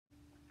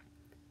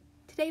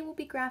Today we'll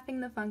be graphing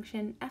the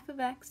function f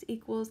of x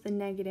equals the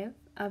negative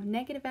of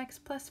negative x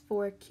plus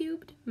 4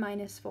 cubed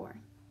minus 4.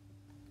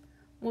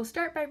 We'll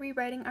start by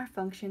rewriting our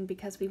function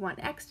because we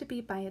want x to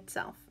be by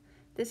itself.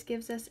 This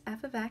gives us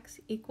f of x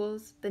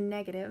equals the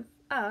negative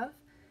of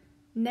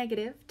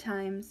negative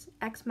times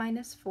x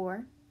minus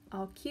 4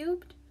 all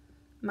cubed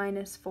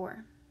minus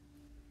 4.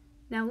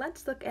 Now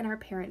let's look at our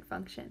parent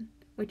function,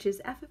 which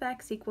is f of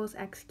x equals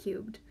x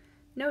cubed.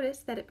 Notice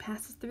that it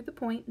passes through the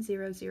point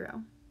 0,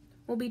 0.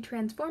 We'll be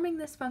transforming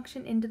this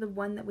function into the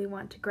one that we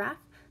want to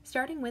graph,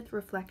 starting with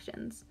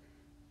reflections.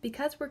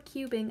 Because we're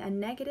cubing a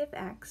negative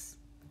x,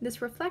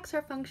 this reflects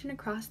our function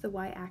across the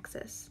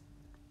y-axis.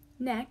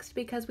 Next,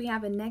 because we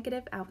have a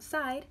negative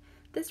outside,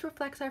 this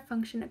reflects our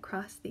function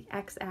across the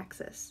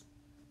x-axis.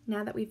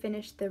 Now that we've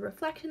finished the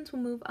reflections,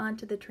 we'll move on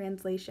to the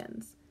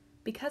translations.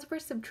 Because we're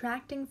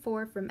subtracting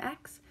 4 from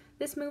x,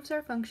 this moves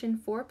our function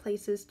 4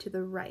 places to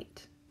the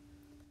right,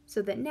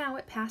 so that now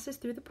it passes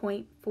through the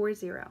point 4,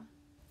 0.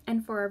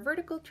 And for our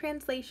vertical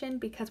translation,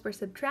 because we're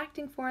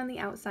subtracting 4 on the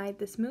outside,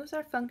 this moves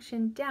our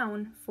function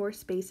down 4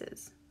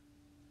 spaces,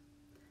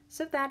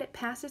 so that it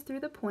passes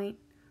through the point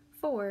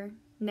 4,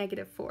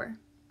 negative 4.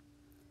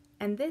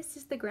 And this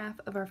is the graph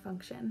of our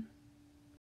function.